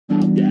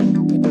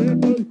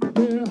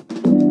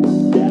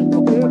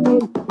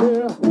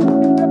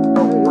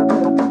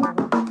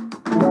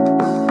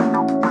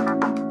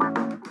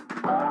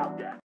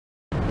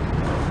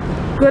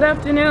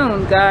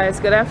afternoon, guys.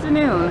 Good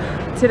afternoon.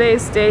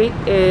 Today's date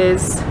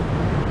is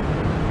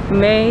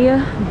May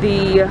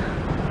the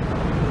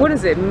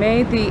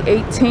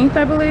 18th,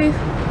 I believe.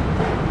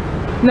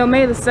 No,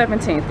 May the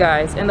 17th,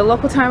 guys. And the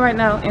local time right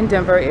now in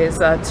Denver is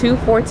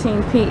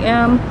 2:14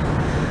 p.m.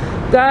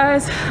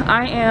 Guys,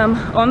 I am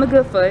on the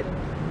good foot,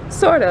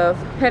 sort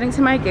of, heading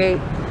to my gate.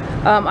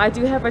 I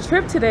do have a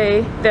trip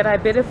today that I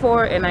bidded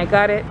for and I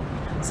got it.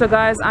 So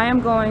guys, I am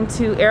going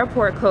to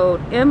airport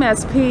code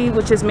MSP,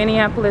 which is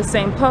Minneapolis,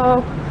 St.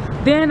 Paul.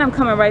 Then I'm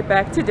coming right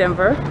back to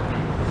Denver.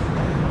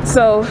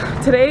 So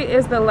today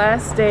is the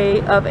last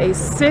day of a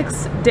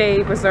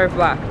 6-day reserve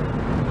block.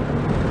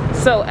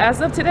 So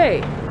as of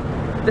today,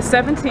 the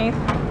 17th,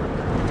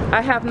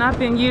 I have not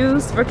been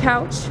used for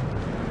couch.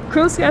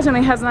 Crew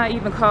scheduling has not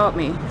even called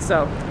me.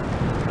 So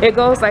it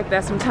goes like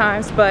that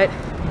sometimes. But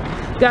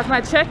guys, my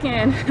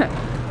check-in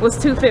was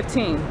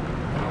 2:15.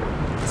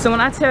 So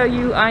when I tell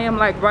you I am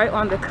like right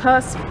on the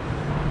cusp,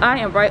 I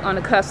am right on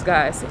the cusp,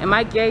 guys. And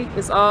my gate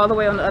is all the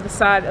way on the other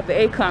side of the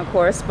A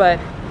concourse, but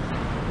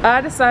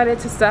I decided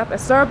to stop at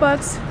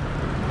Starbucks.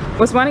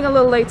 Was running a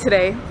little late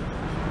today.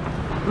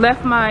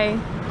 Left my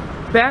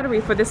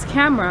battery for this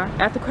camera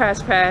at the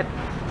crash pad.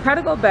 Had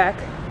to go back.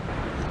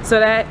 So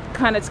that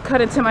kind of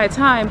cut into my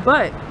time,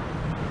 but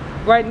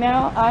right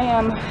now I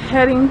am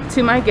heading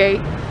to my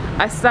gate.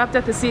 I stopped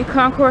at the C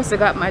concourse, I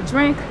got my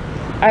drink.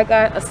 I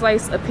got a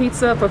slice of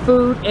pizza for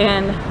food,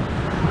 and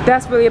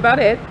that's really about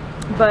it.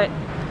 But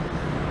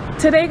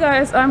today,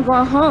 guys, I'm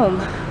going home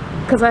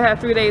because I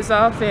have 3 days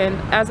off, and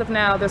as of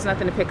now, there's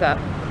nothing to pick up.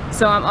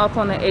 So I'm off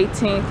on the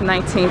 18th,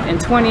 19th, and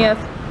 20th.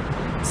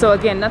 So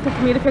again, nothing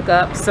for me to pick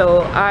up.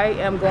 So I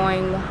am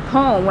going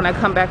home when I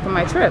come back from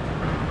my trip.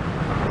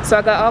 So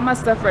I got all my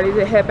stuff ready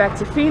to head back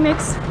to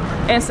Phoenix.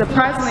 And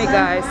surprisingly,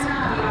 guys,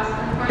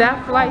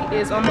 that flight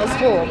is almost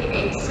full.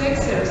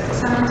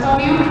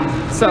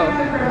 So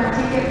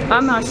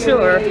I'm not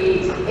sure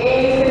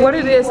what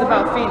it is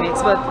about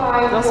Phoenix, but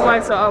those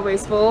flights are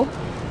always full.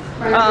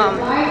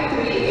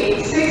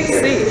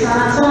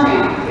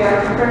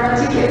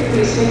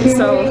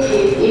 So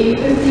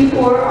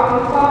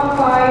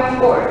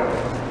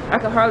I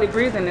can hardly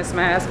breathe in this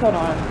mask. Hold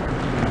on.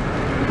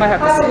 Might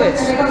have to switch.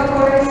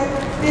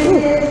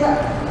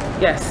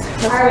 Yes,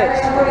 let's switch.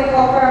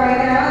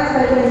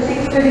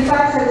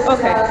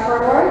 Okay.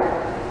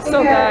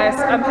 So guys,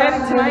 I'm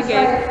heading to my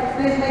gate.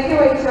 Please make your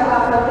way to the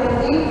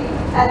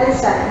at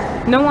this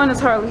time. No one is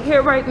hardly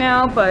here right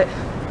now, but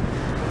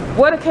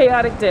what a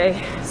chaotic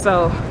day.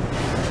 So,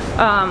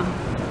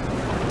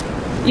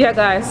 yeah,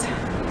 guys,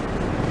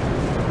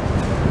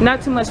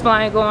 not too much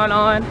flying going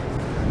on.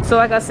 So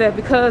like I said,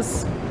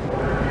 because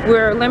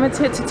we're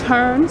limited to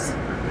turns,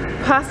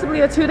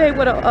 possibly a 2-day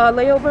with a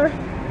layover,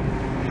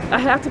 I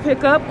have to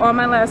pick up on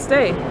my last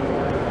day.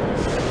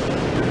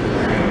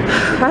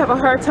 I have a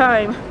hard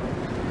time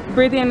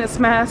breathing in this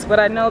mask, but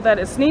I know that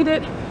it's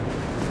needed.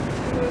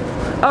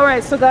 All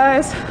right, so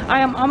guys, I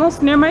am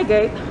almost near my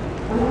gate.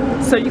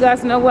 So you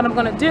guys know what I'm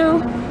gonna do.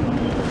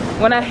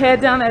 When I head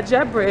down that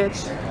jet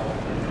bridge,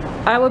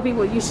 I will be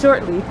with you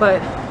shortly,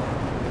 but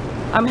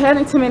I'm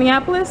heading to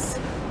Minneapolis,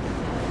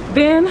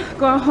 then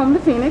going home to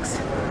Phoenix.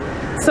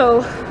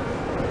 So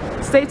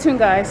stay tuned,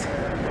 guys.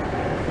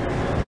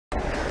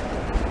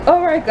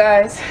 All right,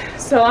 guys,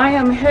 so I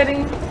am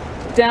heading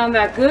down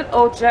that good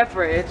old jet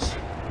bridge,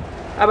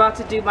 about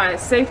to do my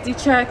safety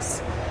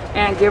checks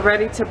and get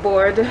ready to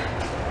board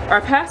our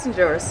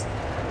passengers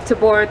to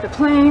board the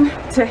plane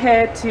to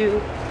head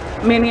to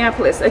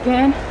Minneapolis.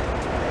 Again,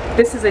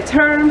 this is a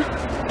turn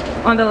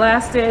on the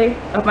last day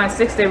of my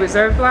 6-day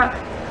reserve block.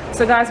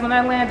 So guys, when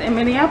I land in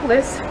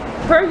Minneapolis,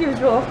 per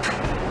usual,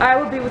 I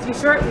will be with you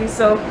shortly,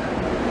 so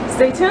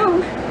stay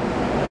tuned.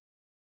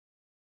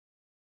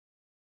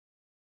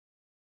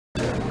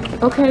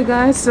 Okay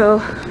guys,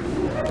 so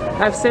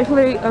I've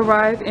safely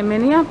arrived in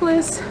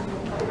Minneapolis.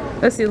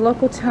 Let's see,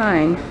 local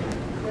time.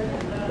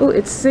 Oh,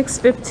 it's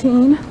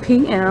 6:15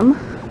 p.m.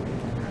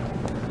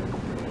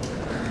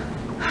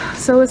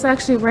 So it's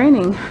actually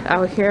raining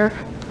out here.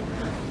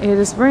 It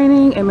is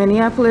raining in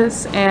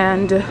Minneapolis,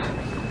 and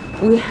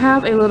we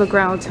have a little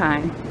ground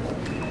time.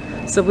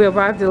 So we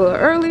arrived a little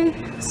early,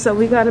 so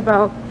we got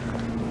about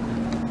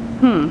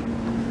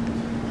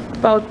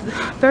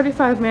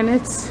 35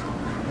 minutes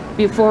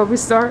before we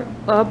start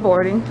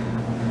boarding.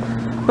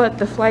 But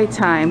the flight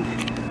time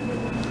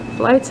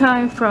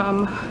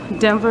from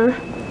Denver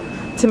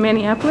to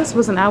Minneapolis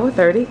was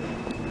 1:30.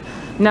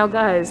 Now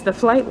guys, the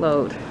flight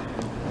load.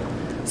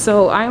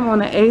 So I'm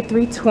on an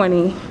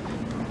A320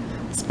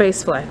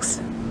 SpaceFlex.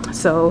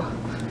 So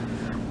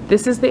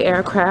this is the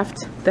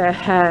aircraft that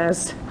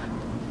has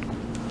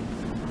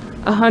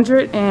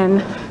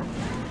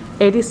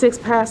 186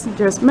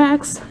 passengers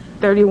max,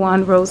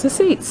 31 rows of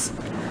seats.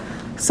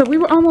 So we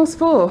were almost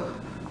full.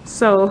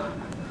 So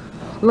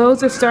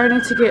loads are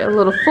starting to get a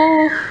little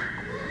full,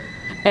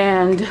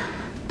 and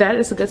that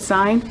is a good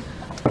sign.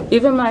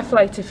 Even my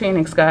flight to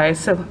Phoenix, guys,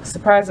 so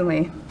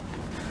surprisingly,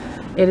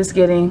 it is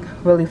getting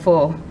really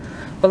full.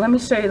 But let me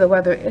show you the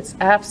weather. It's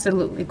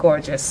absolutely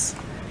gorgeous.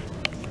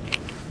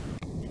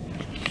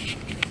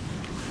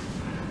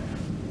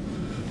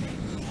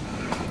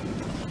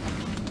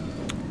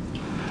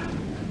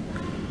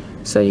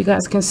 So you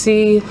guys can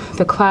see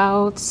the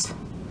clouds.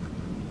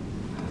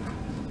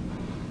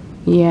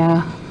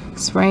 Yeah,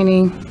 it's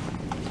raining,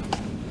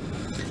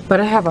 but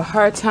I have a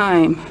hard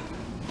time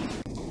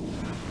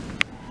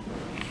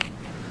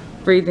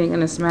breathing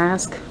in this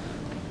mask.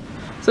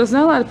 So there's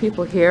not a lot of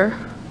people here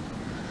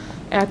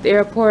at the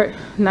airport.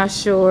 Not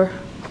sure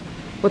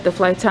what the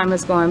flight time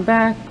is going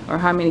back or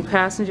how many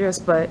passengers,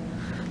 but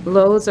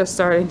loads are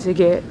starting to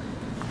get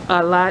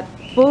a lot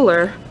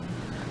fuller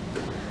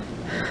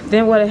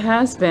than what it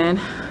has been.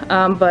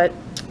 But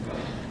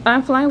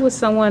I'm flying with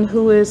someone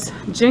who is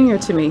junior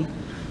to me.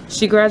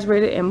 She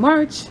graduated in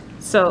March,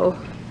 so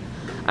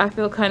I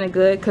feel kind of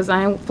good because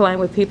I am flying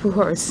with people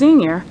who are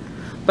senior,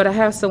 but I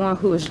have someone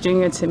who is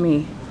junior to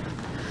me.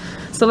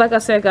 So like I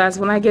said, guys,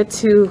 when I get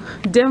to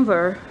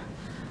Denver,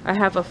 I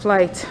have a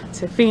flight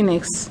to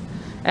Phoenix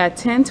at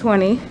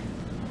 10:20,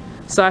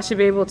 so I should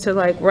be able to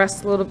like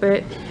rest a little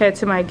bit, head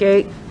to my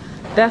gate.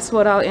 That's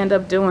what I'll end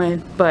up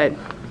doing. But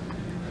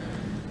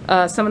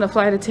some of the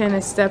flight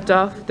attendants stepped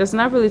off. There's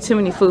not really too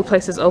many food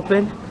places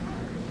open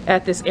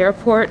at this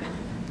airport.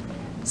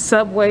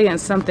 Subway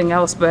and something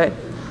else, but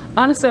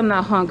honestly I'm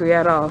not hungry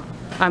at all.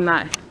 I'm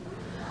not.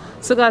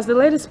 So guys, the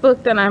latest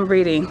book that I'm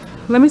reading,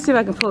 let me see if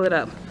I can pull it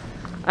up.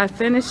 I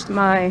finished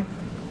my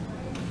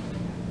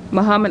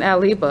Muhammad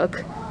Ali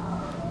book.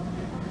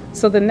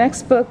 So the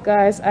next book,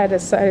 guys, I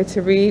decided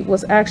to read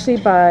was actually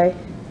by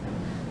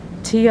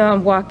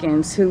Deann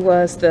Watkins, who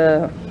was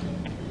the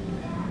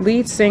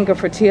lead singer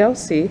for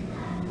TLC.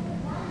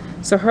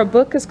 So her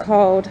book is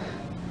called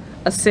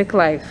A Sick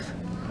Life.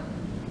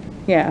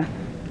 Yeah.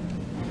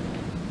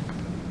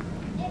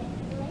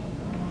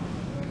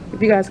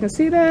 If you guys can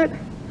see that.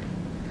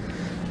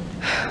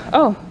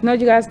 Oh, no,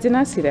 you guys did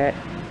not see that.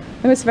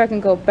 Let me see if I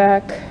can go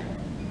back.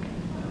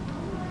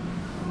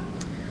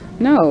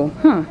 No,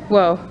 huh,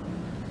 well,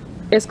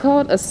 it's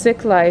called A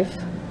Sick Life,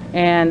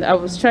 and I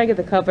was trying to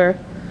get the cover,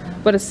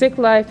 but A Sick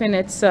Life, and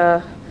it's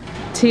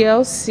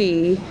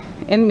TLC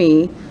and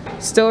me,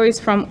 stories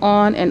from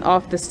on and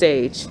off the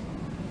stage.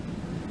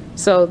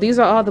 So these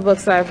are all the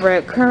books I've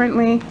read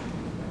currently.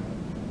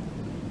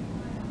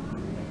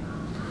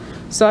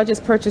 So I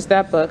just purchased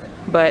that book,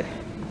 but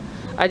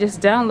I just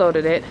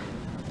downloaded it.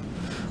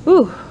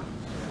 Ooh,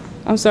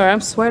 I'm sorry,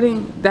 I'm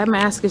sweating. That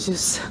mask is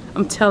just,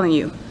 I'm telling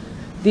you,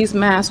 these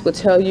masks will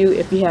tell you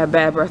if you have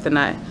bad breath or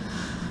not.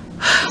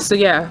 So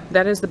yeah,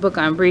 that is the book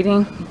I'm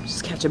reading.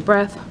 Just catch a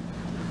breath.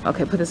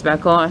 Okay, put this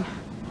back on.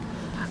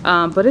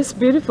 But it's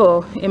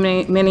beautiful in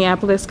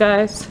Minneapolis,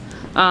 guys.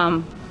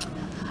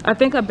 I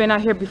think I've been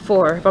out here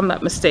before, if I'm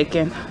not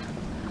mistaken.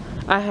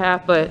 I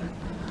have, but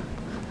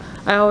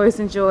I always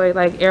enjoy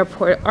like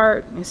airport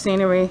art and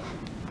scenery.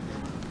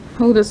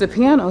 Oh, there's a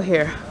piano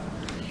here.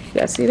 You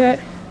guys see that?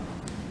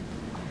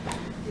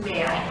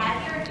 May I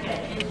have your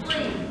attention,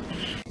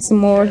 please? Some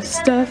more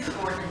stuff.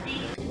 For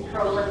disease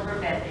control and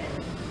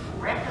prevention,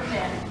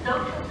 recommend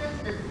social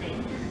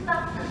distancing to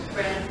stop the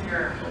spread of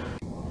germs.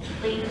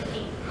 Please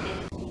keep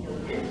 6 feet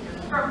of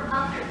distance from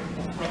others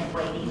when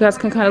waiting. You guys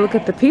can kind of look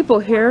at the people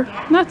here.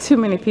 Not too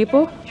many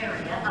people.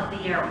 Area of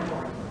the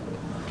airport.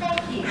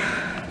 Thank you.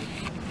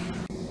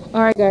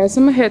 All right, guys,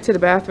 I'm gonna head to the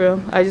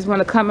bathroom. I just want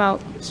to come out,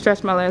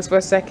 stretch my legs for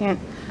a second,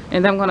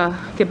 and then I'm gonna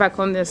get back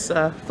on this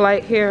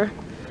flight here.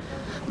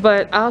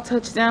 But I'll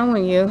touch down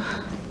with you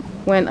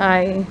when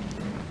I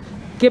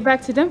get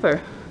back to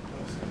Denver.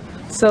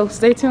 So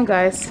stay tuned,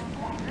 guys.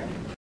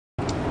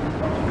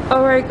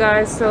 All right,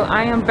 guys, so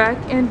I am back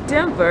in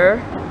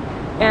Denver,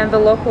 and the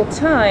local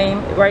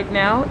time right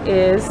now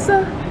is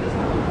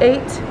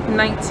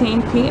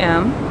 8:19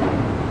 p.m.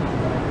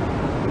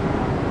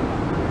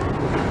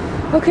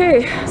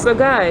 Okay, so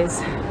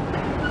guys,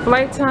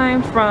 flight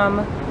time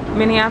from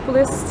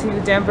Minneapolis to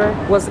Denver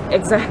was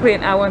exactly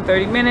 1 hour and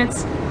 30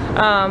 minutes.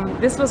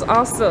 This was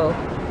also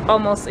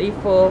almost a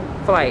full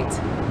flight,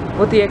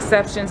 with the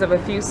exceptions of a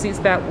few seats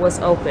that was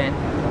open.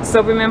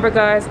 So remember,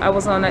 guys, I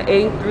was on an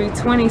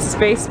A320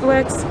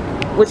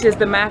 SpaceFlex, which is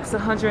the max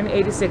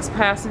 186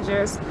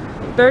 passengers,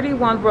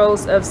 31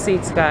 rows of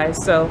seats, guys.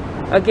 So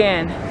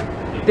again,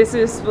 this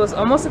was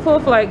almost a full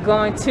flight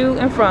going to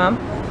and from.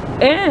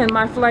 And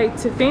my flight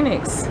to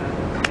Phoenix,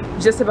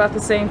 just about the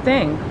same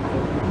thing.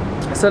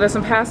 So there's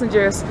some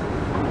passengers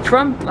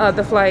from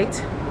the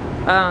flight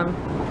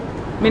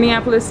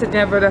Minneapolis to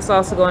Denver that's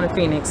also going to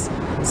Phoenix.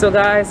 So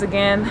guys,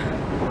 again,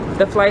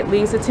 the flight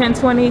leaves at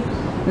 10:20,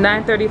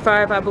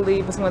 9:35 I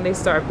believe is when they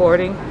start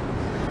boarding.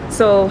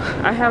 So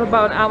I have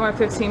about 1 hour and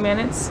 15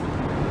 minutes.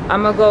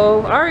 I'm gonna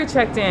go, I already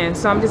checked in,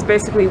 so I'm just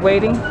basically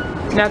waiting.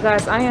 Now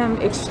guys, I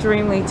am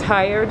extremely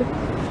tired.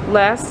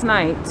 Last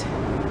night,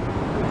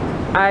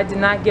 I did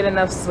not get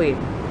enough sleep.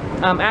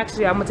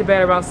 Actually, I went to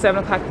bed around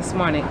 7 o'clock this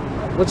morning,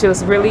 which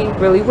was really,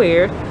 really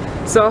weird.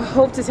 So I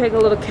hope to take a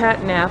little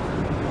cat nap.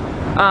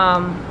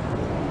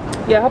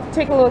 Yeah, I hope to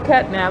take a little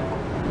cat nap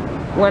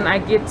when I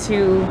get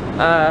to,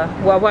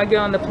 while I get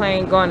on the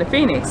plane going to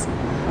Phoenix.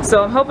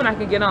 So I'm hoping I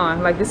can get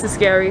on. Like, this is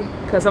scary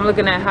because I'm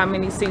looking at how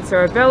many seats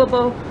are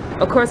available.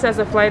 Of course, as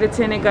a flight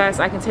attendant, guys,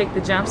 I can take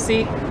the jump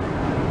seat.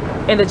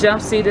 And the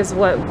jump seat is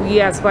what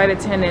we as flight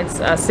attendants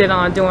sit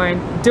on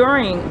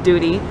during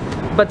duty.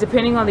 But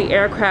depending on the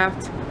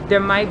aircraft, there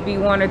might be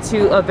 1 or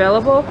 2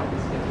 available.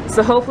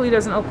 So hopefully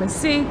there's an open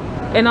seat.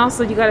 And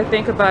also you got to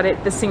think about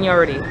it, the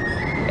seniority.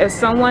 If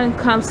someone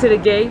comes to the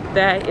gate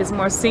that is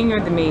more senior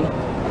than me,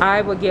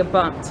 I will get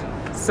bumped.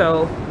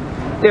 So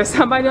there's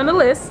somebody on the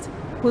list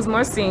who's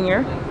more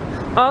senior.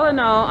 All in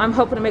all, I'm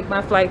hoping to make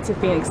my flight to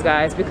Phoenix,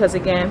 guys, because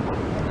again,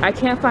 I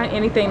can't find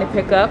anything to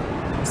pick up.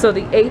 So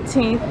the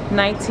 18th,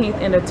 19th,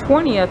 and the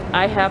 20th,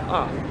 I have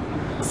off.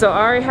 So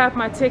I already have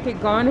my ticket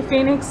going to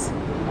Phoenix,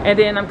 and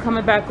then I'm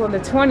coming back on the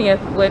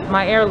 20th with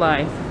my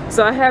airline.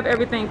 So I have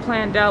everything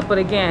planned out, but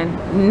again,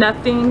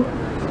 nothing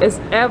is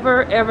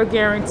ever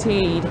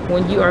guaranteed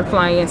when you are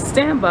flying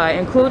standby,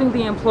 including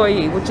the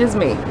employee, which is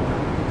me.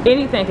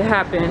 Anything can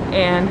happen,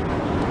 and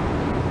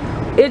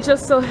it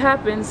just so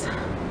happens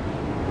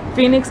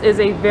Phoenix is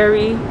a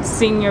very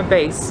senior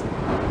base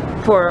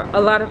for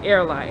a lot of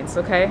airlines,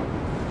 okay?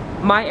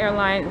 My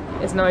airline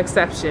is no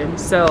exception.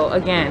 So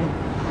again,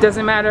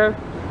 doesn't matter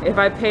if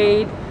I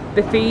paid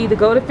the fee to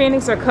go to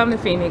Phoenix or come to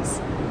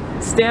Phoenix,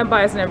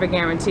 standby is never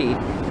guaranteed.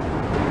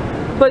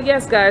 But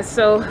yes, guys,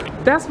 so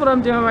that's what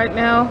I'm doing right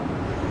now.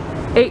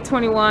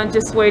 8:21,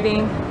 just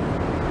waiting.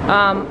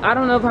 I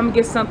don't know if I'm gonna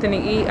get something to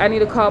eat. I need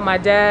to call my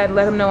dad,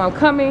 let him know I'm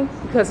coming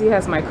because he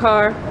has my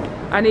car.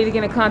 I need to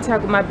get in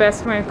contact with my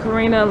best friend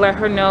Karina, let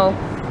her know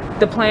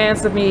the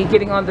plans of me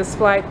getting on this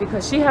flight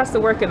because she has to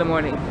work in the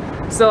morning.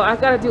 So I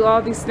gotta do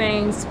all these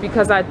things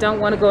because I don't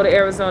want to go to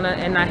Arizona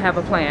and not have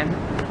a plan.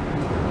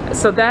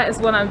 So that is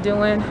what I'm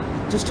doing.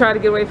 Just try to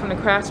get away from the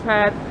crash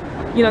pad.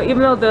 You know, even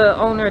though the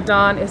owner,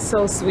 Dawn, is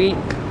so sweet,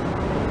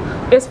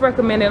 it's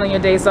recommended on your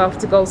days off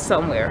to go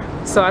somewhere.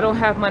 So I don't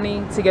have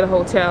money to get a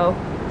hotel.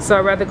 So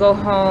I'd rather go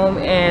home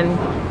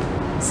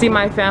and see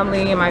my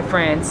family and my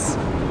friends,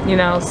 you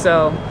know.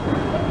 So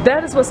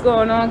that is what's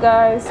going on,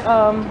 guys.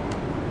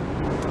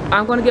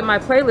 I'm going to get my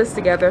playlist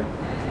together.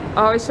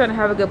 Always trying to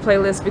have a good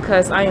playlist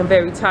because I am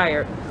very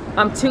tired.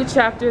 I'm 2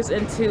 chapters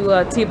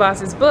into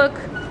T-Boss's book,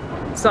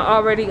 so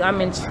already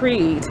I'm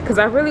intrigued because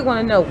I really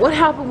want to know what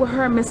happened with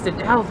her and Mr.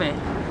 Dalvin.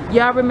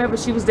 Y'all remember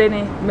she was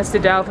dating Mr.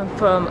 Dalvin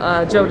from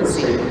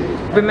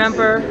Jodeci.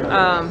 Remember,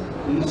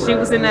 she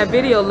was in that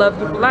video,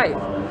 Love You for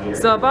Life.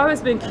 So I've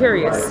always been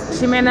curious.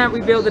 She may not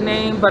reveal the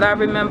name, but I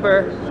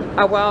remember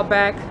a while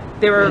back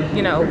there were,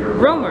 you know,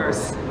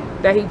 rumors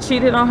that he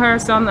cheated on her,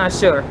 so I'm not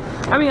sure.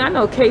 I mean, I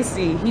know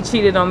Casey, he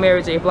cheated on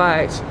Mary J.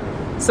 Blige.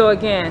 So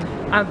again,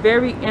 I'm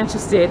very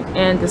interested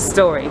in the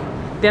story.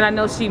 Then I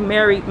know she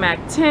married Mac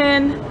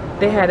 10.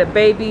 They had a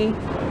baby,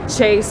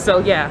 Chase. So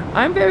yeah,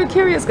 I'm very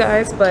curious,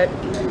 guys, but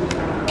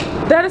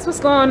that is what's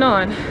going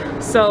on.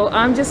 So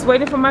I'm just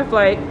waiting for my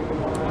flight.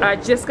 I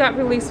just got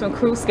released from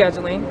crew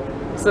scheduling.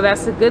 So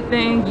that's a good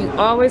thing. You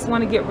always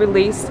want to get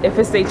released if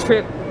it's a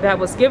trip that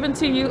was given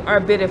to you or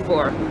bidded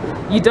for.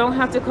 You don't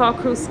have to call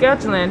crew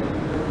scheduling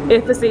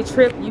if it's a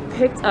trip you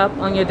picked up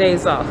on your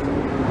days off.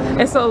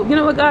 And so, you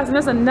know what, guys, and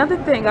there's another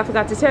thing I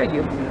forgot to tell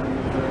you.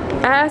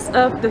 As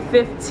of the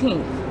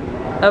 15th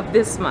of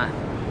this month,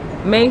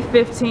 May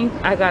 15th,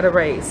 I got a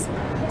raise.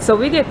 So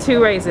we get 2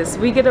 raises.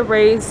 We get a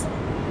raise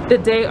the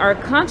day our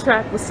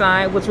contract was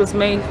signed, which was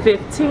May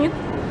 15th.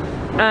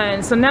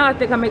 And so now I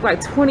think I make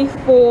like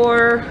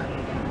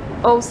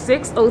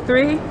 24.06,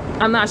 03.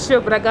 I'm not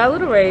sure, but I got a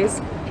little raise.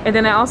 And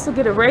then I also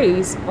get a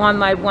raise on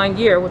my 1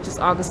 year, which is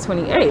August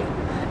 28th.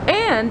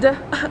 And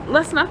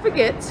let's not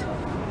forget,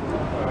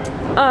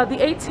 the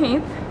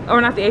 18th,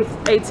 or not the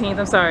 18th,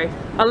 I'm sorry,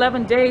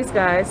 11 days,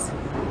 guys,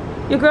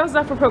 your girl's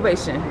up for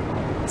probation.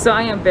 So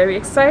I am very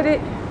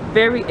excited,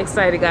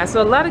 guys.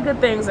 So a lot of good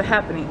things are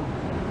happening.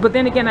 But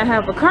then again, I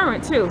have a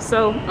current too,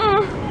 so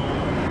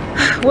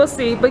we'll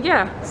see. But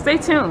yeah, stay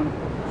tuned.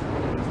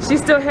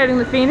 She's still heading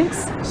to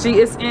Phoenix. She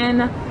is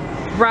en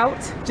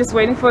route, just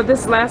waiting for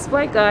this last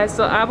flight, guys.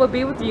 So I will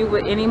be with you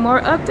with any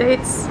more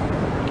updates.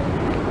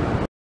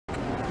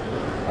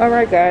 All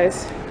right,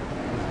 guys.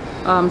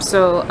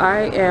 So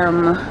I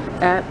am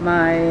at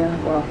my,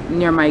 well,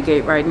 near my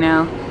gate right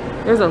now.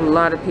 There's a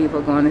lot of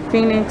people going to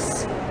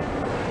Phoenix.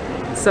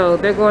 So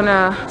they're going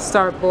to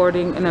start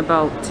boarding in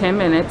about 10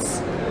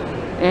 minutes.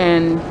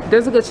 And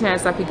there's a good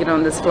chance I could get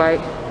on this flight.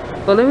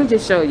 But let me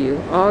just show you.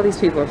 All these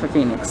people are for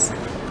Phoenix.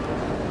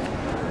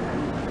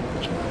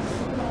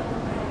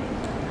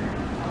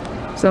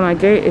 So my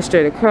gate is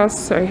straight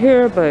across right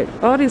here. But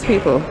all these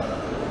people,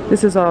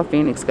 this is all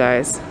Phoenix,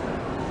 guys.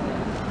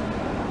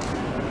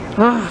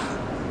 Ah,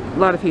 a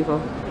lot of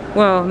people.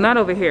 Well, not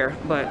over here,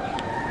 but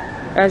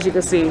as you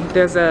can see,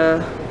 there's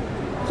a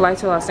flight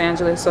to Los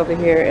Angeles over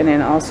here and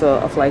then also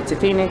a flight to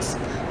Phoenix.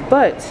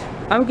 But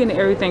I'm getting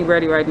everything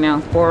ready right now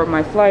for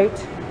my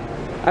flight.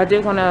 I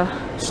did want to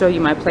show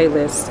you my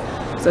playlist.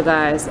 So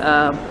guys,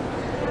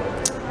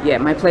 yeah,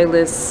 my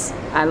playlist,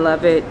 I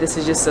love it. This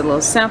is just a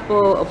little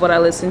sample of what I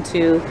listen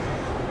to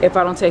if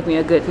I don't take me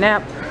a good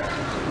nap.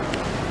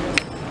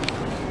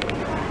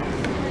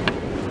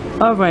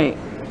 All right.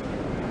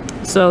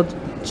 So,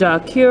 Ja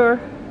Cure,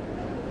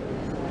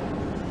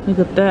 look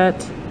at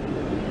that.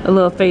 A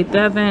little Faith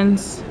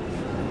Evans,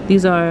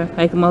 These are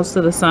like most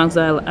of the songs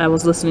I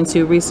was listening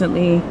to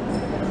recently.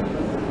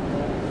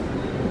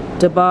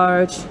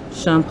 DeBarge,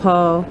 Sean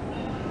Paul.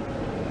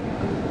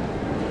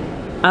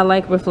 I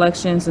like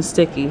Reflections and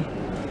Sticky.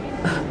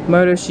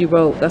 Murder, She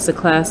Wrote, that's a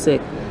classic.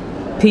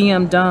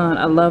 PM Dawn,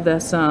 I love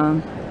that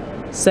song.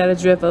 Set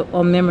Adrift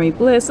on Memory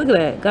Bliss, look at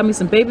that. Got me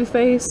some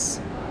Babyface.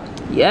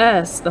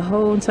 Yes, the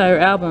whole entire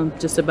album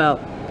just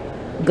about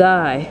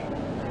Guy.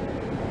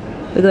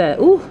 Look at that.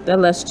 Ooh, that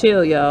Let's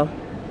Chill, y'all.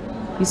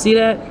 You see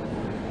that?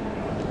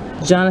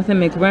 Jonathan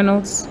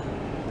McReynolds,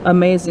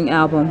 amazing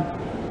album.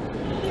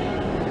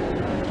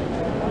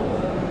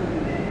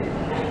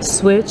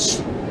 Switch,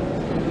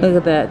 look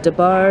at that.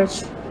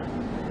 DeBarge,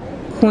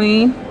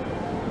 Queen.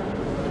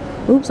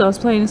 Oops, I was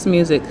playing some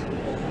music.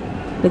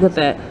 Look at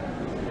that.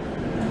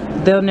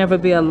 There'll Never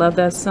Be, I love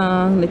that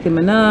song. Nicki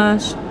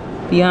Minaj,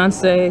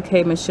 Beyonce,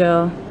 K.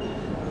 Michelle.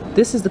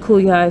 This is the Cool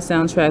Your Eyes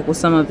soundtrack with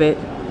some of it.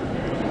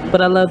 But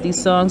I love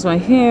these songs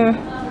right here.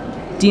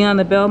 Deann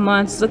the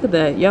Belmonts, look at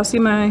that. Y'all see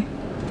my...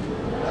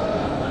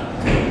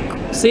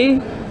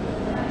 See?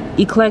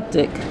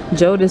 Eclectic,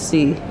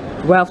 Jodeci,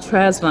 Ralph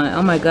Tresvant,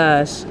 oh my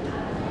gosh.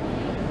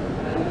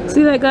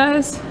 See that,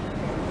 guys?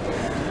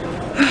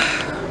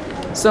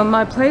 So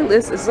my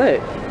playlist is lit.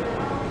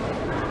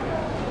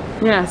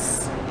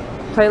 Yes,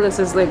 playlist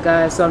is lit,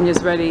 guys. So I'm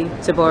just ready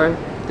to board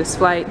this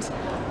flight.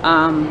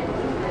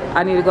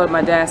 I need to go to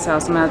my dad's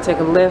house. I'm gonna take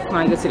a lift when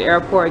I get to the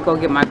airport, go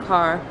get my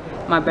car.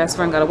 My best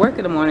friend got to work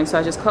in the morning, so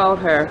I just called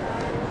her.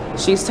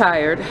 She's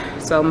tired,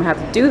 so I'm gonna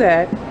have to do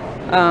that.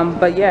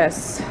 But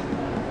yes,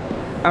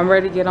 I'm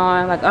ready to get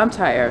on. Like, I'm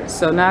tired,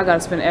 so now I gotta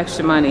spend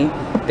extra money.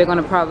 They're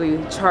gonna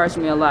probably charge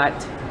me a lot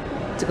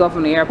to go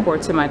from the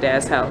airport to my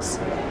dad's house.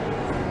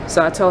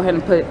 So I told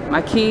him to put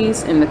my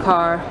keys in the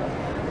car,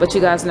 but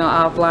you guys know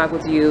I'll vlog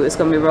with you. It's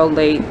gonna be real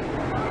late,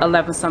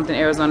 11 something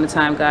Arizona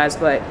time, guys,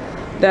 but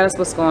that is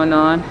what's going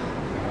on.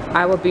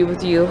 I will be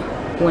with you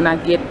when I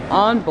get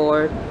on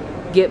board,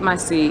 get my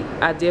seat.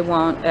 I did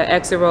want an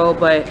exit row,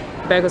 but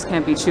beggars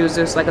can't be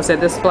choosers. Like I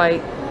said, this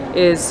flight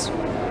is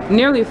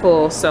nearly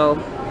full, so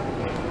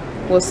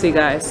we'll see,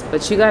 guys.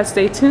 But you guys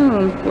stay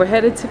tuned. We're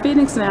headed to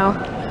Phoenix now.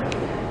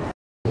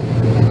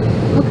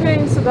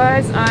 Okay, so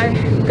guys, I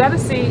got a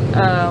seat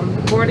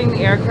boarding the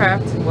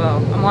aircraft. Well,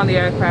 I'm on the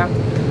aircraft.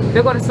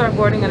 They're going to start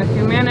boarding in a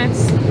few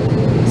minutes.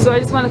 So I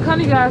just want to come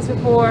to you guys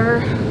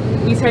before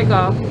we take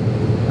off.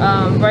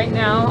 Right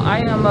now, I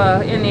am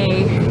in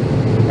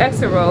a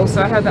exit row,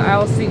 so I have the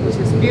aisle seat, which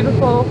is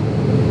beautiful.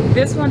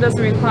 This one doesn't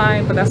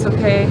recline, but that's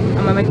okay. I'm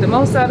gonna make the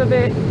most out of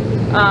it.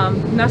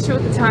 Not sure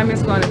what the time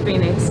is going to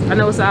Phoenix. I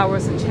know it's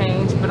hours and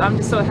change, but I'm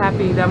just so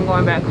happy that I'm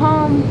going back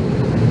home.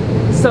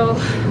 So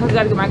I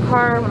gotta get my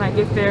car when I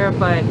get there,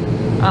 but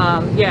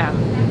yeah,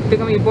 they're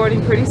gonna be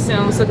boarding pretty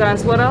soon. So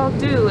guys, what I'll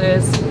do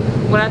is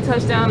when I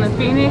touch down in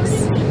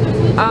Phoenix,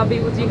 I'll be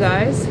with you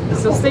guys.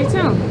 So stay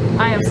tuned.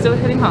 I am still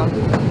heading home.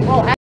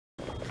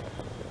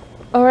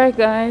 All right,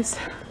 guys,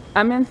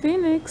 I'm in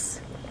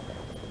Phoenix.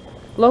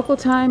 Local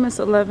time is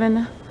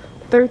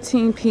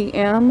 11:13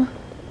 p.m.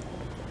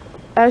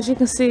 As you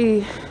can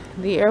see,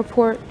 the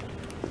airport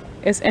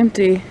is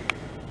empty.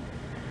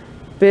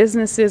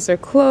 Businesses are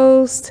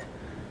closed.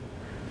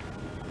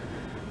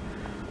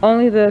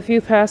 Only the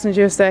few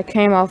passengers that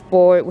came off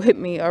board with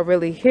me are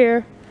really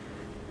here.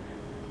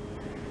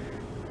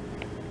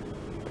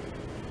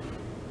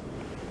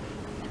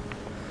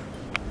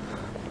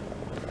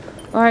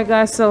 All right,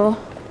 guys, so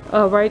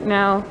right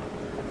now,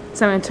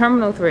 so I'm in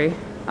Terminal 3.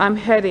 I'm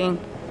heading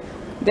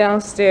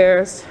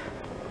downstairs.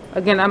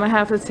 Again, I'm gonna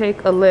have to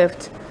take a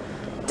lift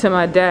to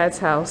my dad's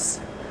house.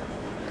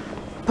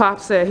 Pop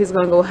said he's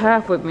gonna go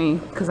half with me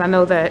because I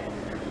know that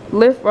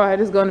lift ride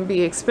is gonna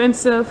be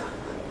expensive.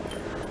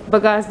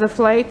 But guys, the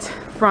flight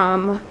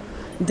from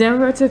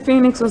Denver to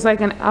Phoenix was like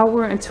an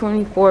hour and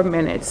 24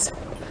 minutes.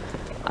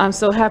 I'm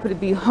so happy to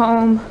be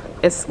home.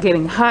 It's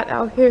getting hot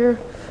out here.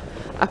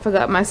 I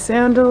forgot my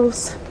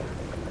sandals.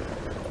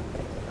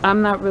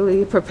 I'm not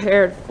really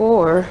prepared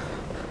for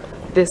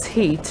this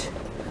heat.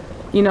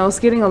 You know, it's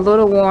getting a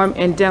little warm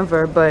in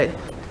Denver, but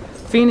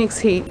Phoenix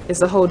heat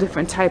is a whole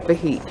different type of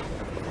heat.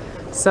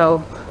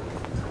 So,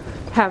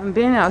 haven't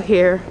been out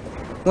here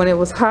when it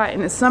was hot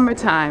in the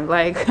summertime,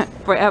 like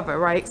forever,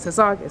 right? Since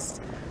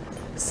August.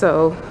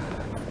 So,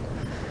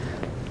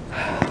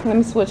 let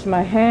me switch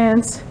my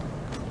hands.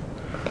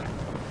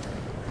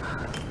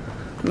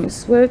 Let me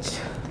switch.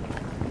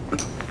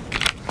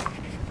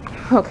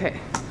 Okay.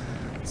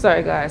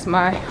 Sorry guys,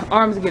 my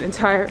arms are getting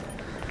tired.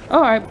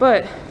 All right,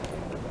 but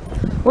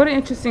what an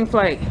interesting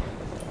flight.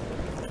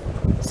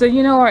 So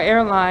you know, our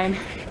airline,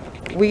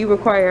 we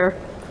require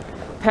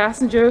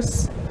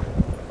passengers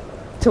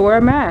to wear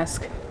a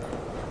mask.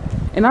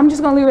 And I'm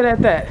just gonna leave it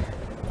at that.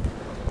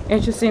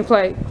 Interesting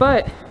flight,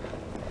 but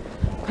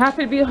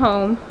happy to be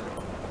home.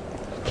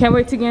 Can't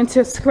wait to get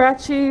into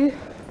Scratchy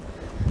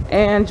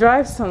and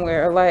drive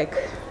somewhere. Like,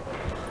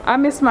 I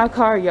miss my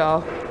car,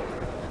 y'all.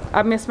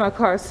 I miss my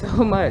car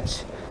so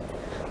much.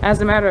 As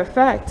a matter of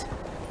fact,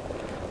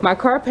 my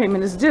car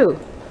payment is due.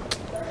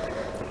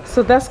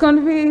 So that's going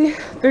to be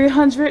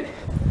 $350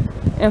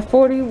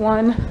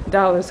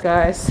 $41,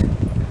 guys.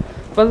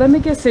 But let me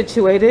get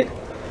situated.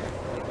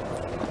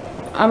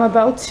 I'm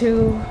about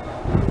to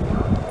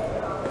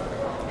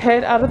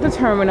head out of the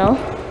terminal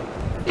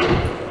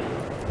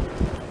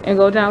and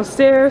go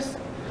downstairs.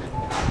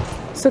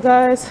 So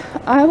guys,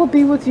 I will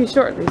be with you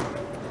shortly.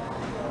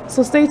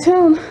 So stay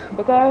tuned.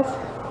 But guys,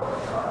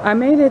 I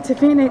made it to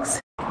Phoenix.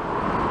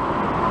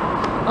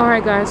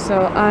 Alright guys,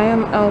 so I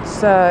am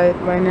outside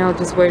right now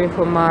just waiting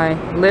for my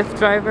Lyft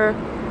driver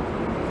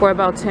for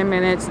about 10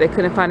 minutes. They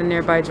couldn't find a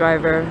nearby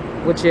driver,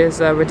 which is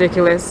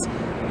ridiculous.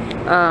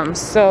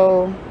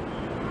 So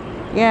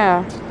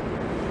yeah,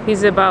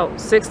 he's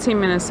about 16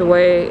 minutes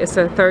away. It's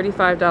a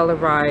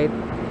 $35 ride.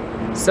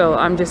 So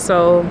I'm just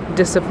so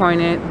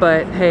disappointed,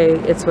 but hey,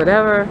 it's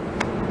whatever.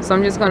 So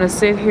I'm just gonna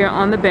sit here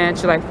on the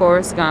bench like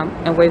Forrest Gump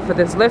and wait for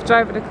this Lyft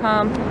driver to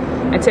come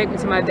and take me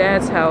to my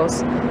dad's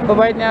house. But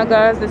right now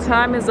guys, the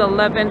time is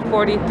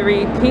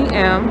 11:43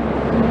 p.m.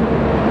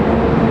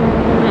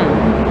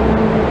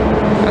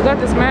 I got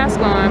this mask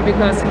on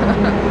because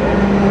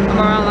I'm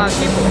around a lot of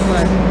people,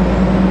 but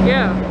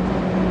yeah.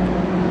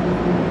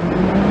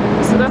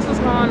 So that's what's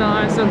going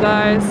on. So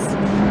guys,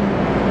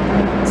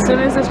 as soon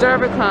as this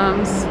driver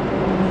comes,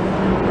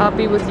 I'll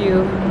be with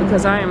you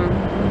because I am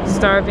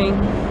starving.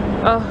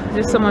 Oh,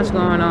 there's so much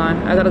going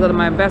on. I gotta go to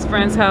my best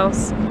friend's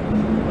house,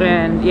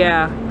 and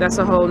yeah, that's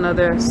a whole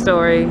nother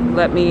story.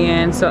 Let me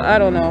in. So I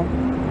don't know.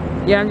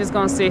 Yeah, I'm just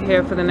gonna sit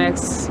here for the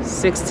next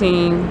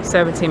 16,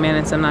 17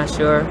 minutes, I'm not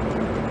sure,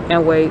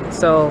 and wait.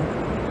 So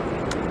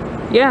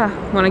yeah,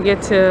 when I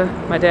get to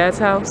my dad's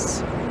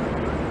house,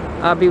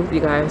 I'll be with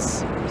you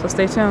guys. So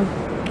stay tuned.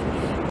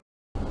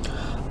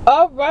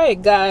 All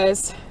right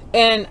guys,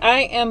 and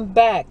I am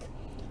back.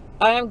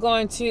 I am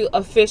going to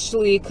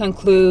officially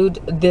conclude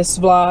this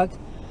vlog.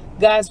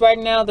 Guys, right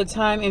now the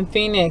time in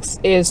Phoenix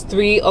is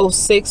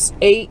 3:06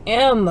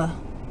 a.m.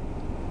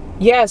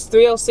 Yes,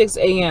 3:06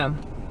 a.m.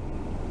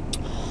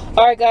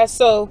 Alright guys,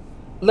 so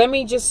let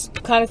me just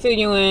kind of fill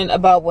you in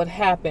about what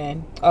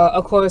happened.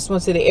 Of course,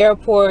 went to the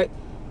airport.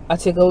 I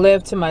took a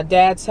Lyft to my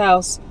dad's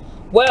house.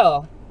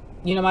 Well,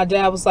 you know, my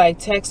dad was like,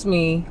 text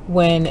me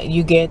when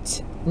you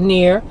get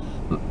near.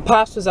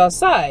 Pops was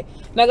outside.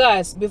 Now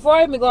guys, before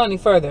I even go any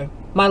further,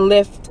 my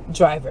Lyft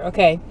driver,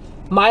 okay,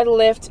 my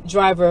Lyft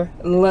driver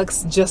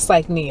looks just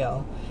like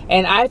Neo,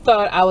 and I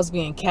thought I was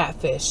being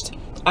catfished.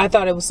 I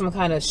thought it was some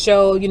kind of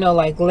show, you know,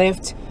 like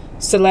Lyft,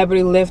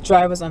 celebrity Lyft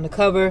drivers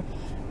undercover.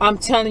 I'm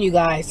telling you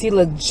guys, he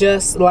looked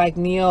just like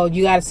Neo.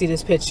 You got to see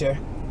this picture.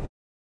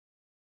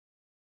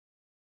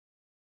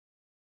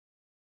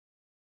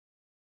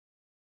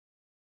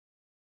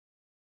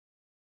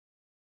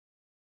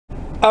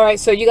 All right,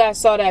 so you guys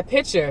saw that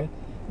picture.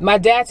 My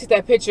dad took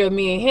that picture of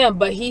me and him,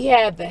 but he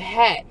had the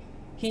hat.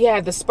 He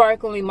had the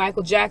sparkling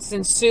Michael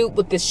Jackson suit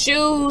with the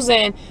shoes,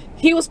 and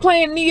he was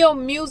playing Neo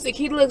music.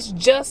 He looks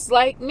just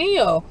like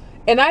Neo.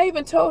 And I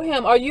even told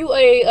him, are you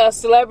a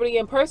celebrity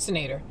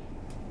impersonator?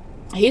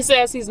 He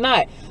says he's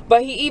not,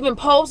 but he even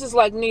poses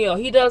like Neo.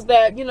 He does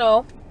that, you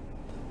know,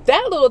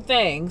 that little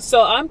thing.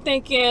 So I'm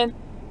thinking,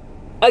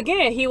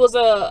 again, he was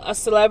a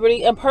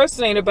celebrity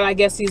impersonator, but I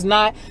guess he's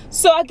not.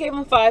 So I gave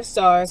him 5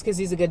 stars because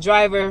he's a good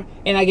driver,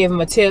 and I gave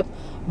him a tip.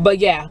 But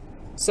yeah,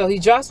 so he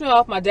drops me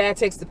off. My dad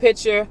takes the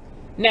picture.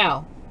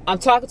 Now I'm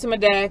talking to my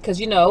dad because,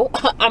 you know,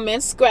 I'm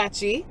in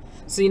Scratchy.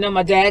 So, you know,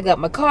 my dad got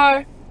my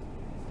car.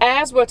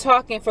 As we're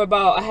talking for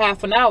about a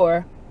half an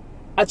hour,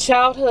 a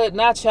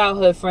not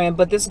childhood friend,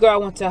 but this girl I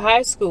went to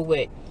high school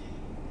with.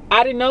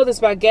 I didn't know this,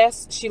 but I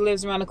guess she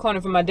lives around the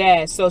corner from my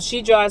dad. So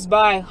she drives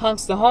by,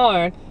 honks the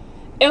horn,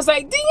 and was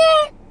like,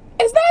 Deann,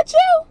 is that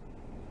you?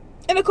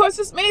 And of course,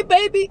 it's me,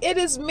 baby. It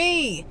is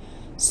me.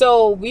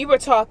 So we were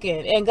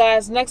talking, and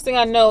guys, next thing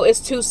I know, it's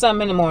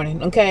 2-something in the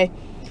morning, okay?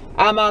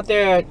 I'm out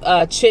there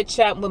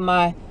chit-chatting with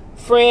my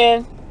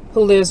friend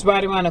who lives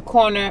right around the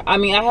corner. I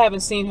mean, I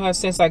haven't seen her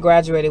since I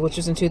graduated, which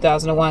was in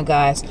 2001,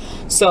 guys.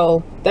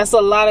 So that's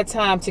a lot of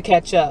time to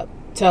catch up.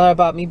 Tell her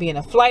about me being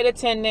a flight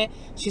attendant.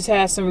 She's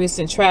had some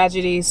recent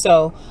tragedies.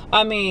 So,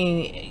 I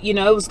mean, you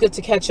know, it was good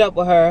to catch up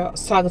with her. I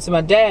was talking to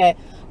my dad.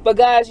 But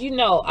guys, you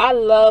know, I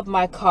love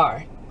my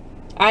car.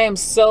 I am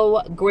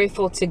so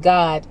grateful to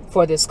God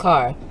for this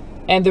car.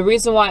 And the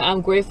reason why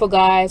I'm grateful,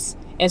 guys,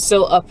 and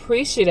so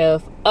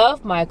appreciative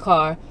of my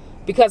car,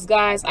 because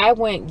guys, I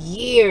went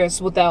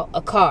years without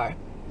a car.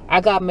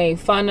 I got made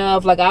fun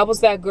of. Like, I was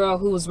that girl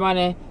who was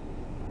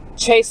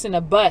chasing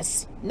a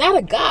bus, not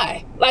a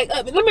guy. Like,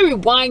 let me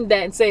rewind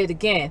that and say it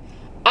again.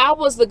 I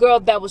was the girl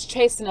that was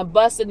chasing a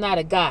bus and not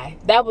a guy.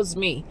 That was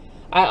me.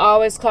 I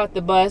always caught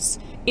the bus.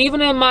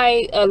 Even in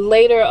my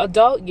later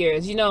adult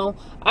years, you know,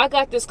 I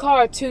got this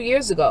car 2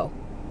 years ago.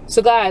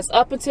 So guys,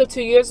 up until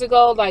 2 years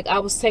ago, like, I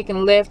was taking a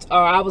Lyft,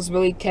 or I was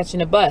really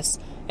catching a bus,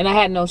 and I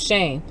had no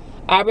shame.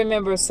 I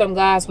remember some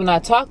guys would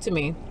not talk to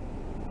me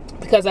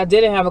because I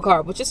didn't have a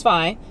car, which is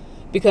fine,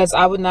 because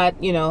I would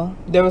not, you know,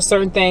 there were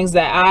certain things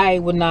that I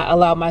would not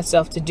allow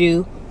myself to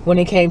do when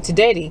it came to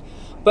dating.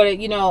 But,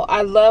 you know,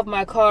 I love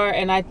my car,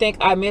 and I think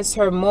I miss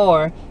her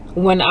more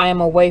when I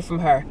am away from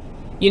her.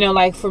 You know,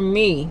 like, for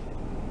me,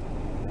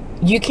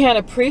 you can't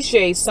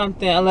appreciate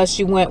something unless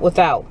you went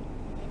without.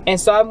 And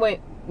so I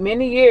went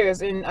many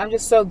years, and I'm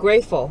just so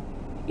grateful.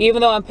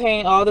 Even though I'm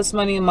paying all this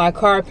money in my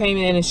car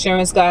payment and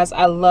insurance, guys,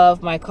 I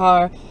love my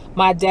car.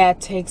 My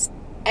dad takes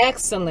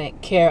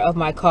excellent care of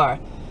my car.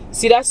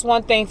 See, that's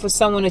one thing for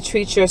someone to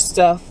treat your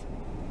stuff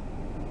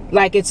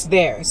like it's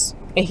theirs.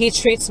 And he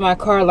treats my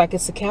car like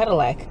it's a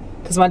Cadillac,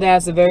 because my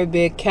dad's a very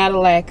big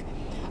Cadillac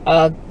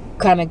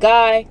kind of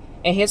guy,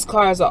 and his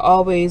cars are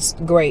always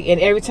great.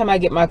 And every time I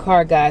get my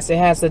car, guys, it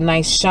has a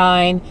nice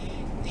shine.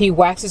 He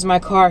waxes my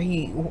car,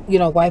 he, you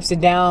know, wipes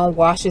it down,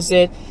 washes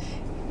it.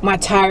 My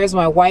tires,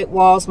 my white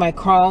walls, my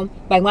chrome.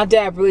 Like, my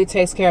dad really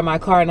takes care of my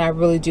car, and I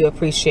really do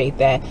appreciate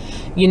that.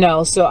 You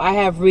know, so I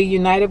have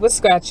reunited with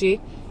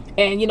Scratchy.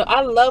 And, you know,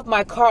 I love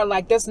my car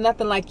like there's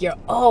nothing like your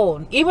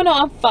own. Even though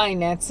I'm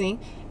financing,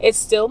 it's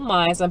still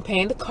mine. I'm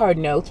paying the card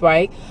notes,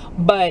 right?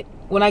 But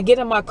when I get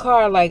in my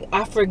car, like,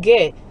 I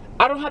forget.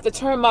 I don't have to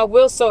turn my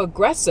wheel so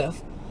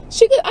aggressive.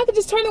 I could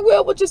just turn the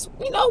wheel with just,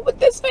 you know, with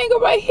this finger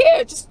right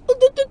here. Just do,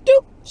 do, do,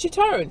 do. She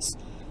turns.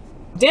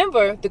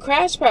 Denver, the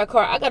crash pad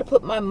car, I got to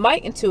put my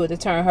might into it to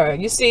turn her.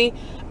 You see,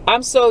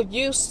 I'm so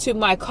used to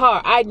my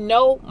car. I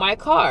know my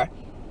car.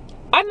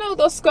 I know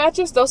those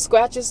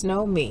scratches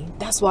know me.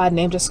 That's why I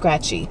named her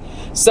Scratchy.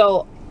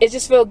 So it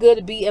just feels good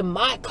to be in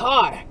my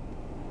car,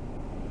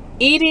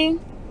 eating,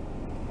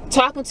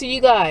 talking to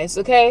you guys,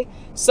 okay?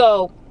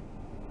 So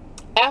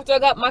after I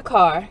got my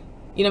car,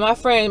 you know,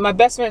 my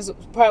best friend's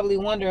probably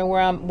wondering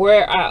where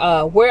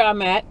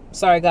I'm at.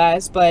 Sorry,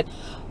 guys, but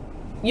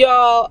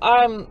y'all,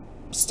 I'm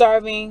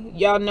starving.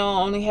 Y'all know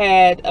I only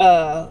had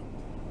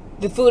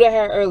the food I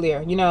had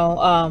earlier. You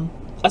know,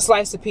 a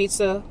slice of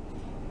pizza.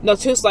 No,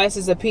 2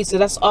 slices of pizza.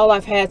 That's all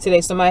I've had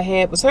today, so my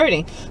head was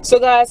hurting. So,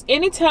 guys,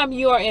 anytime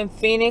you are in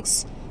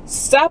Phoenix,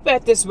 stop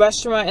at this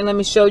restaurant and let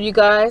me show you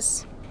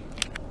guys.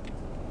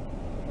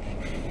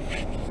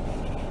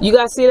 You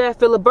guys see that?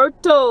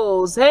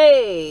 Filiberto's.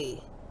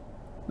 Hey!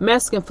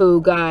 Mexican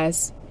food,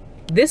 guys.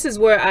 This is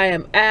where I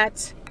am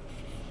at,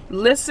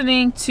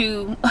 listening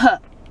to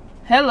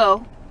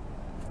hello,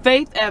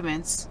 Faith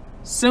Evans,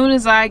 soon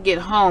as I get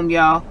home,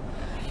 y'all.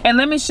 And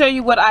let me show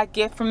you what I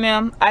get from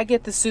them. I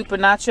get the super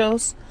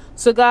nachos.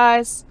 So,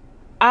 guys,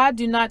 I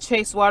do not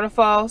chase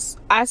waterfalls.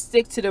 I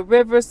stick to the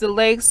rivers, the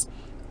lakes,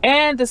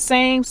 and the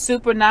same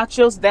super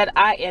nachos that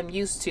I am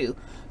used to.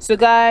 So,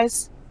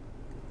 guys,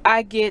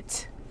 I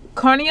get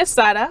carne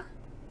asada,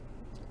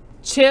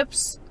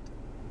 chips,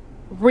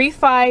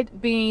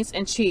 refried beans,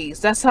 and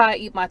cheese. That's how I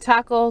eat my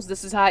tacos.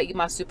 This is how I eat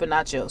my super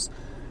nachos.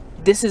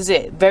 This is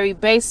it. Very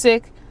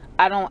basic.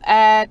 I don't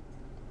add.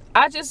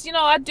 I just, you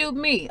know, I do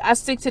me. I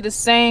stick to the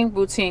same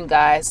routine,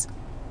 guys.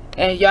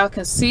 And y'all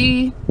can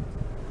see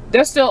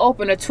they're still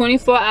open at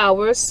 24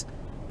 hours.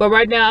 But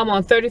right now I'm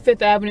on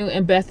 35th Avenue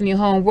and Bethany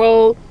Home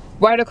Road.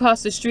 Right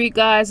across the street,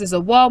 guys, is a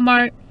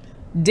Walmart.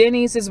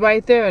 Denny's is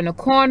right there in the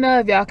corner.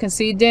 If y'all can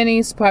see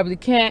Denny's, probably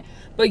can't.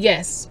 But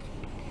yes,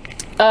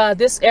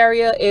 this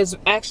area is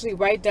actually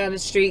right down the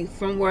street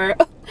from where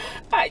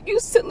I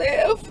used to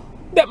live.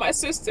 That my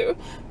sister,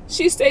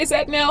 she stays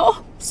at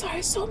now. Sorry,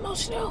 it's so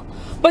emotional.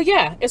 But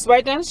yeah, it's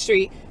right down the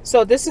street.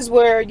 So this is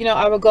where, you know,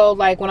 I would go,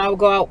 like when I would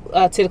go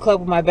out to the club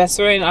with my best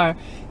friend, or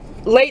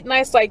late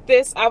nights like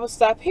this, I would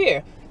stop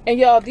here. And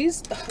y'all,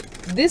 this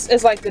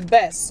is like the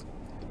best.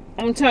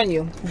 I'm telling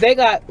you, they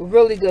got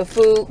really good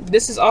food.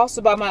 This is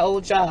also by my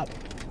old job.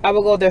 I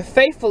will go there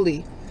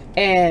faithfully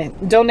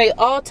and donate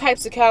all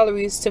types of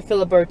calories to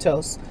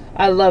Filiberto's.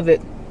 I love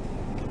it.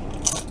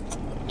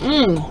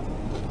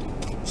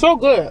 So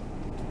good.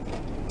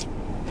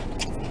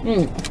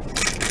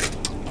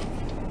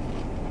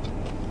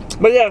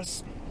 But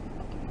yes,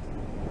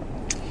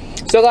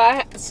 so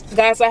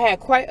guys, I had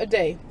quite a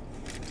day.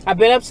 I've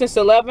been up since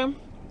 11.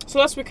 So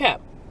let's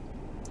recap.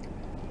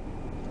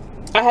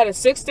 I had a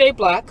 6-day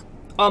block.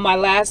 On my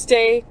last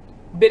day,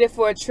 bid it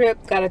for a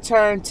trip, got a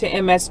turn to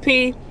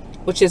MSP,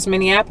 which is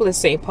Minneapolis,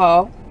 St.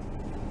 Paul.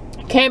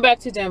 Came back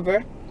to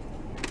Denver,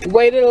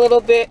 waited a little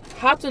bit,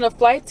 hopped on a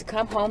flight to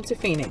come home to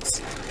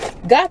Phoenix.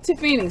 Got to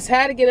Phoenix,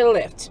 had to get a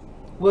lift.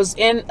 Was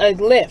in a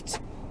lift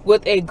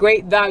with a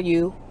great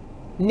value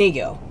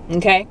Neo,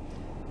 okay?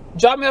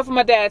 Dropped me off at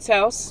my dad's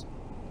house.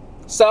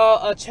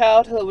 Saw a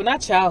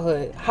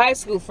high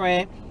school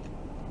friend.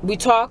 We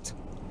talked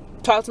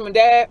to my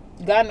dad,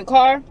 got in the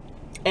car,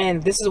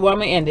 and this is where I'm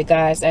gonna end it,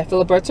 guys, at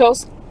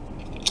Filiberto's.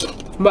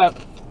 But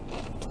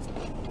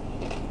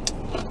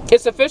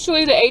it's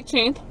officially the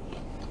 18th,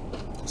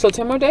 so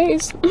 10 more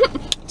days.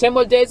 10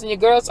 more days and your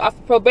girl's off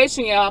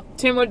probation, y'all.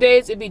 10 more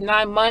days, it'd be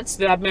 9 months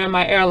that I've been on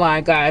my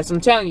airline, guys.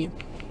 I'm telling you.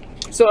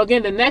 So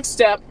again, the next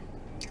step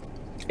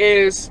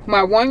is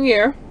my 1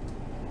 year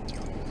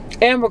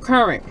and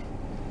recurrent.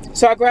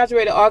 So I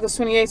graduated August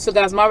 28th. So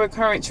guys, my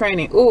recurrent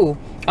training. Ooh,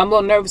 I'm a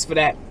little nervous for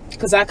that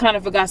because I kind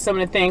of forgot some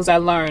of the things I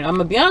learned. I'm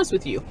gonna be honest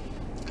with you.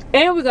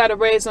 And we got a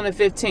raise on the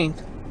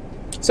 15th.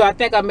 So I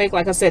think I make,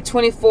 like I said,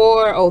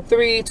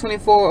 $24.03,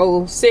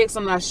 $24.06.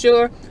 I'm not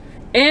sure.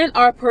 And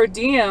our per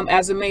diem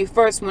as of May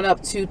 1st went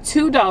up to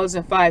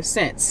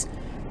 $2.05.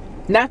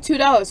 Not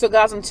 $2. So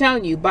guys, I'm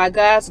telling you, by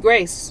God's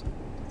grace,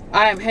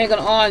 I am hanging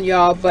on,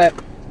 y'all, but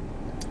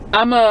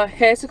I'm gonna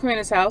head to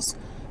Karina's house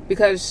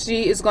because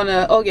she is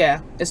gonna, oh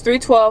yeah, it's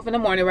 3:12 in the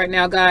morning right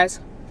now, guys.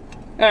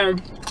 I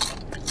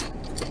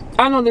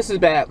know this is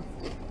bad.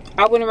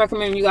 I wouldn't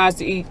recommend you guys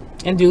to eat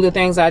and do the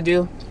things I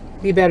do.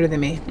 Be better than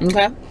me,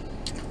 okay?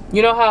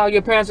 You know how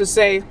your parents would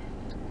say,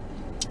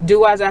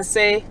 do as I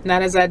say,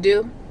 not as I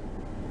do?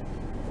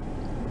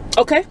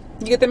 Okay,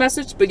 you get the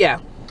message? But yeah,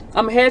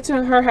 I'm headed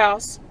to her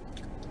house.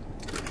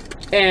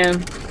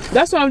 And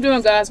that's what I'm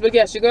doing, guys. But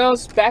yes, your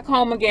girl's back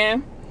home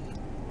again.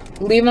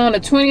 Leaving on the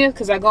 20th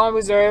because I go on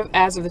reserve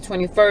as of the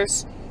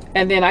 21st.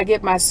 And then I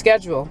get my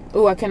schedule.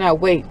 Ooh, I cannot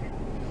wait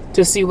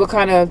to see what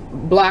kind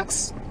of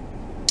blocks,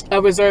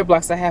 reserve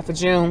blocks I have for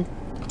June.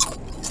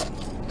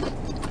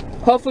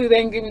 Hopefully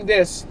they can give me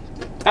this.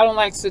 I don't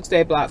like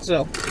 6-day blocks,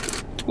 so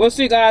we'll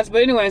see, guys.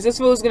 But anyways, this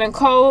food's getting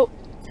cold.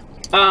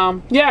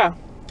 Yeah,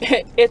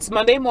 it's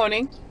Monday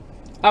morning.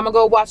 I'm gonna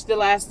go watch The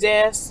Last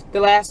Dance, the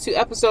last 2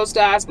 episodes,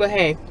 guys. But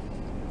hey,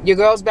 your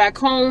girl's back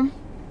home,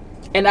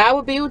 and I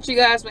will be with you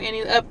guys with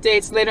any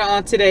updates later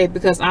on today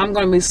because I'm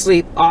gonna be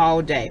asleep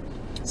all day.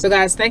 So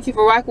guys, thank you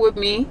for rocking with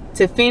me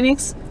to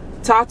Phoenix.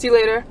 Talk to you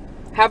later.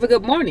 Have a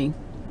good morning.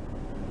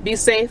 Be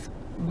safe.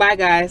 Bye,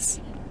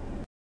 guys.